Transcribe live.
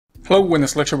Hello, in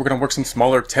this lecture we're going to work some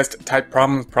smaller test type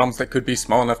problems that could be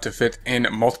small enough to fit in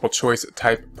multiple choice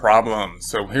type problems.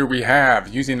 So here we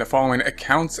have, using the following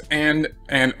accounts and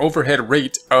an overhead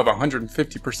rate of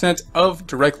 150% of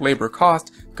direct labor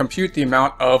cost, compute the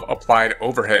amount of applied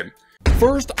overhead.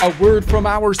 First, a word from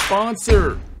our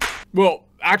sponsor. Well,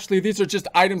 actually these are just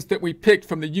items that we picked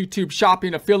from the YouTube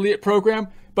shopping affiliate program,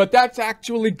 but that's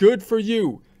actually good for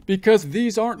you, because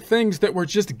these aren't things that were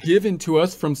just given to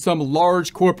us from some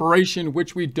large corporation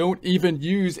which we don't even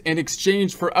use in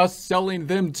exchange for us selling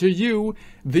them to you.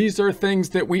 These are things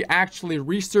that we actually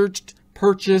researched,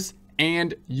 purchased,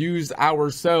 and use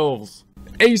ourselves.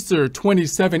 Acer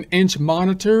 27-inch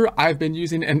monitor. I've been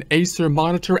using an Acer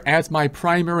monitor as my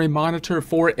primary monitor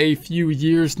for a few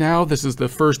years now. This is the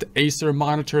first Acer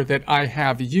monitor that I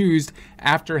have used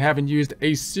after having used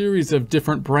a series of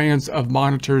different brands of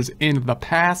monitors in the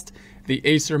past. The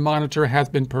Acer monitor has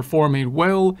been performing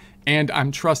well, and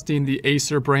I'm trusting the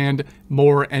Acer brand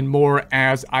more and more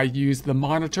as I use the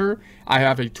monitor. I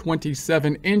have a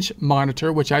 27-inch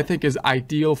monitor, which I think is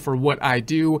ideal for what I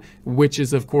do, which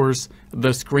is, of course,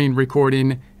 the screen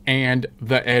recording and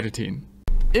the editing.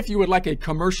 If you would like a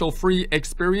commercial-free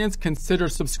experience, consider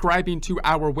subscribing to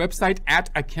our website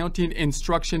at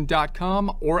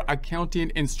accountinginstruction.com or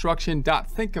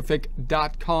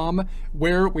accountinginstruction.thinkific.com,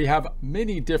 where we have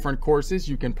many different courses.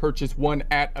 You can purchase one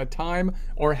at a time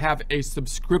or have a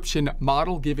subscription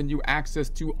model giving you access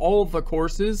to all the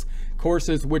courses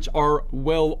which are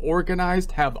well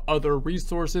organized, have other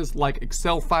resources like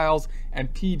Excel files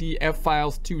and PDF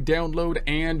files to download,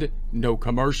 and no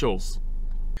commercials.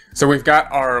 So we've got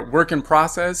our work in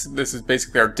process. This is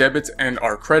basically our debits and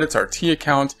our credits, our T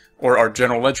account or our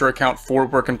general ledger account for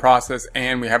work in process.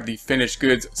 And we have the finished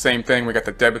goods, same thing. We got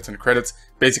the debits and credits,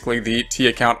 basically the T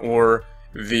account or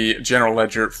the general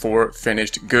ledger for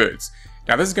finished goods.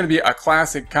 Now this is going to be a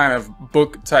classic kind of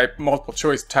book type, multiple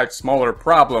choice type, smaller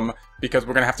problem, because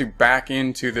we're going to have to back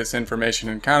into this information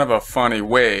in kind of a funny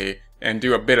way and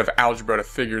do a bit of algebra to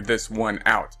figure this one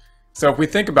out. So if we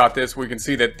think about this, we can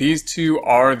see that these two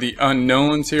are the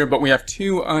unknowns here, but we have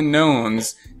two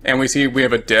unknowns, and we see we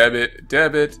have a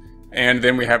debit, and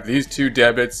then we have these two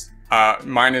debits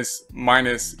minus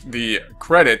the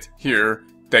credit here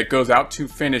that goes out to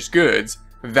finished goods.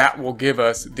 That will give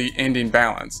us the ending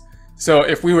balance. So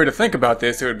if we were to think about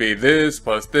this, it would be this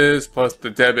plus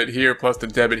the debit here plus the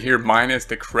debit here minus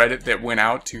the credit that went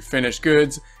out to finished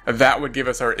goods. That would give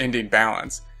us our ending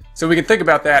balance. So we can think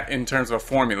about that in terms of a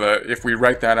formula. If we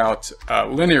write that out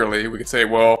linearly, we could say,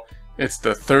 well, it's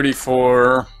the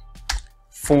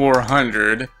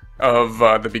 34,400 of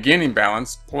the beginning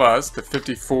balance plus the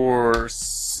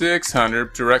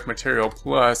 54,600 direct material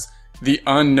plus the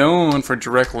unknown for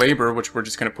direct labor, which we're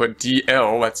just going to put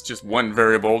DL, that's just one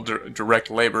variable, direct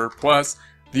labor, plus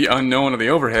the unknown of the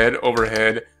overhead,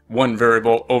 one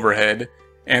variable, overhead.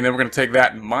 And then we're going to take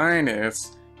that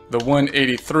minus the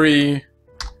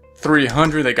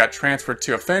 183,300 that got transferred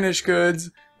to a finished goods,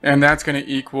 and that's going to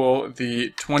equal the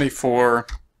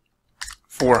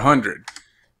 24,400.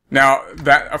 Now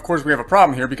that, of course, we have a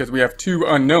problem here because we have two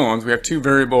unknowns. We have two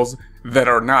variables that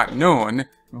are not known,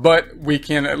 but we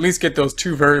can at least get those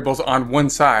two variables on one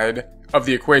side of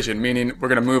the equation, meaning we're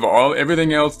going to move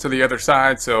everything else to the other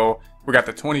side. So we got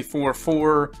the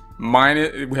 24,400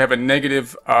 minus, we have a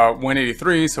negative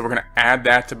 183, so we're going to add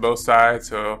that to both sides.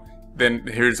 So then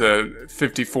here's a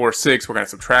 54,600, we're going to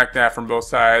subtract that from both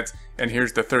sides. And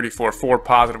here's the 34,400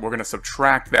 positive, we're going to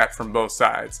subtract that from both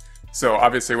sides. So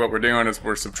obviously what we're doing is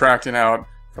we're subtracting out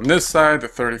from this side the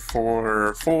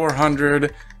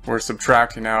 34,400, we're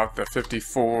subtracting out the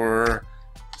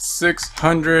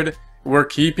 54,600. We're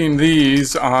keeping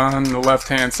these on the left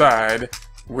hand side.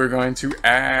 We're going to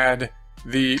add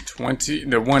the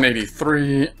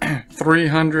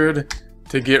 183,300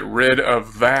 to get rid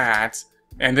of that.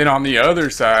 And then on the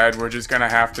other side, we're just going to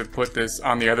have to put this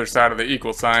on the other side of the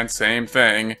equal sign, same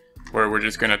thing, where we're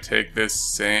just going to take this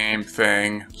same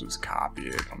thing, just copy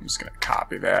it. I'm just going to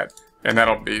copy that, and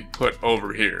that'll be put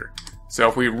over here. So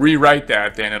if we rewrite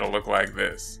that, then it'll look like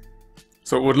this.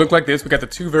 So it would look like this. We got the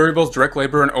two variables, direct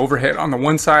labor and overhead on the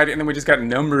one side, and then we just got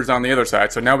numbers on the other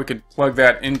side. So now we could plug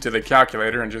that into the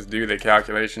calculator and just do the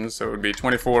calculations. So it would be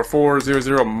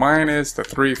 24,400 minus the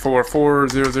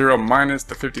 34,400 minus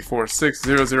the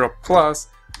 54,600 plus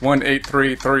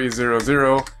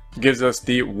 183,300 gives us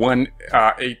the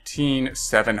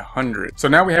 118,700. So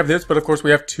now we have this, but of course we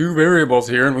have two variables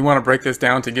here, and we want to break this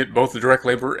down to get both the direct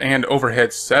labor and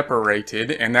overhead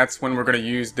separated, and that's when we're going to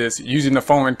use this using the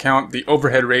following count. The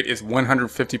overhead rate is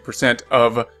 150%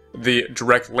 of the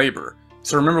direct labor.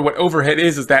 So remember, what overhead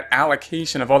is that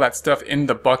allocation of all that stuff in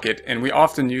the bucket, and we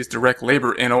often use direct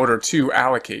labor in order to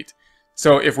allocate.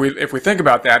 So if we think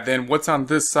about that, then what's on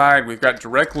this side, we've got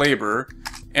direct labor,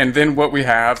 and then what we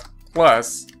have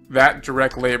plus that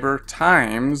direct labor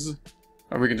times,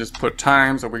 or we can just put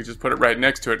times, or we can just put it right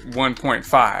next to it,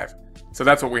 1.5. So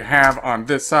that's what we have on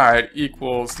this side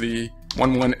equals the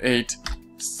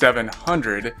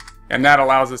 118,700, and that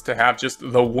allows us to have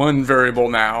just the one variable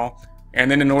now. And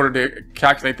then in order to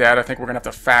calculate that, I think we're gonna have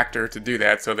to factor to do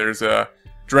that. So there's a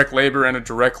direct labor and a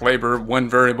direct labor, one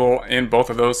variable in both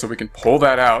of those, so we can pull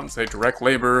that out and say direct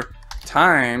labor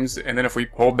times, and then if we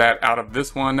pulled that out of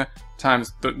this one,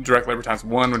 times the direct labor times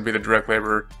 1 would be the direct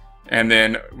labor, and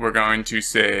then we're going to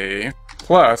say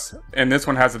plus, and this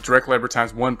one has a direct labor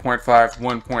times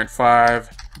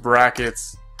 1.5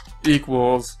 brackets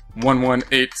equals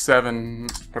 1187,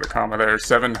 put a comma there,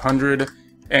 700.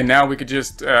 And now we could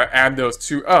just add those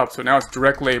two up. So now it's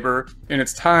direct labor and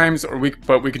it's times,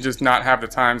 but we could just not have the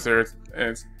times there.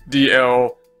 It's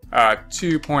DL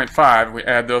 2.5. We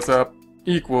add those up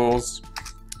equals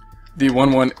the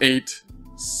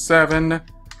 1187.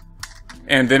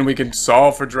 And then we can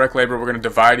solve for direct labor. We're going to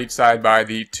divide each side by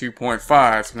the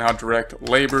 2.5. So now direct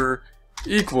labor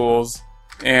equals,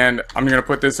 and I'm going to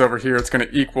put this over here. It's going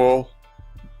to equal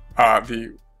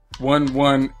the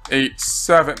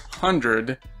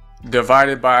 118700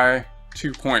 divided by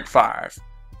 2.5.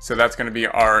 So that's going to be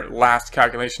our last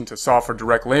calculation to solve for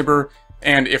direct labor.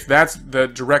 And if that's the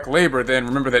direct labor, then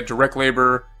remember that direct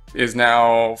labor is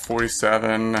now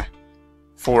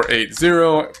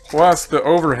 47,480 plus the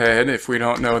overhead, if we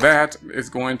don't know that, is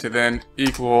going to then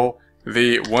equal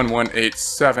the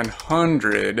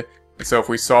 118700. And so if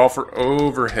we solve for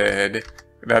overhead,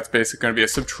 that's basically going to be a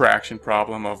subtraction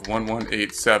problem of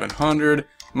 118700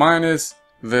 minus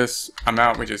this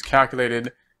amount we just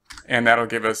calculated, and that'll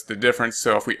give us the difference.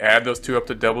 So if we add those two up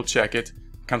to double check it, it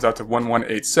comes out to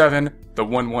 1187, the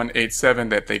 1187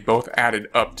 that they both added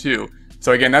up to.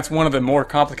 So again, that's one of the more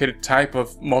complicated type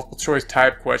of multiple choice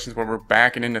type questions where we're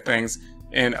backing into things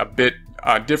in a bit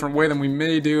different way than we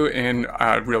may do in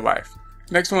real life.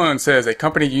 Next one says a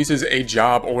company uses a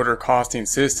job order costing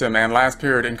system and last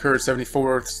period incurred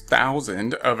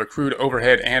 $74,000 of accrued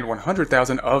overhead and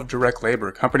 $100,000 of direct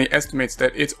labor. Company estimates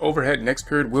that its overhead next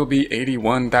period will be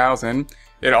 $81,000.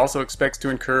 It also expects to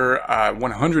incur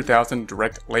 $100,000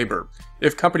 direct labor.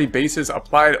 If company bases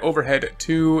applied overhead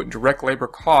to direct labor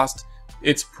cost,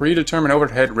 its predetermined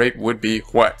overhead rate would be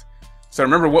what? So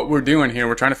remember what we're doing here,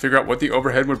 we're trying to figure out what the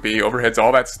overhead would be. Overhead's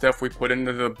all that stuff we put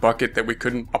into the bucket that we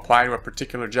couldn't apply to a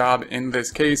particular job in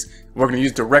this case. We're going to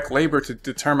use direct labor to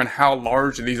determine how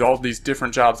large all these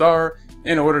different jobs are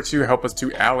in order to help us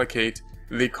to allocate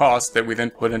the costs that we then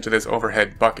put into this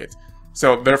overhead bucket.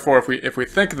 So therefore, if we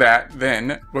think that,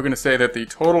 then we're going to say that the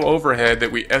total overhead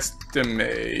that we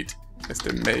estimate is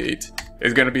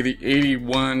going to be the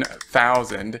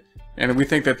 81,000, and we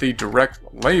think that the direct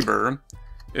labor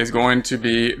is going to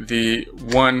be the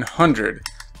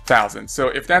 100,000. So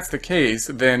if that's the case,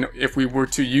 then if we were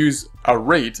to use a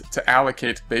rate to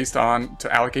allocate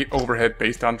overhead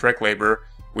based on direct labor,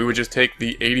 we would just take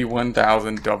the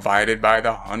 81,000 divided by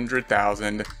the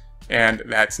 100,000, and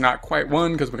that's not quite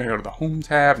 1 because we're going to go to the home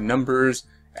tab, numbers,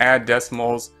 add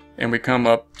decimals, and we come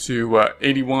up to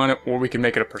 81, or we can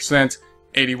make it a percent,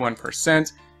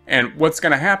 81%. And what's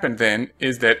going to happen then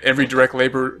is that every direct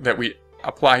labor that we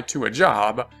apply to a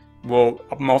job will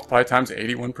multiply times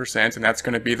 81%, and that's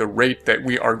going to be the rate that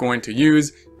we are going to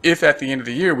use. If at the end of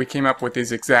the year we came up with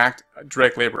these exact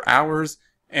direct labor hours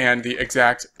and the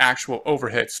exact actual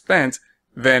overhead spent,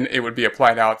 then it would be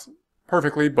applied out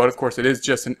perfectly, but of course it is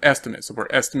just an estimate. So we're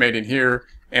estimating here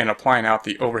and applying out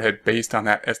the overhead based on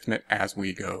that estimate as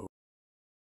we go.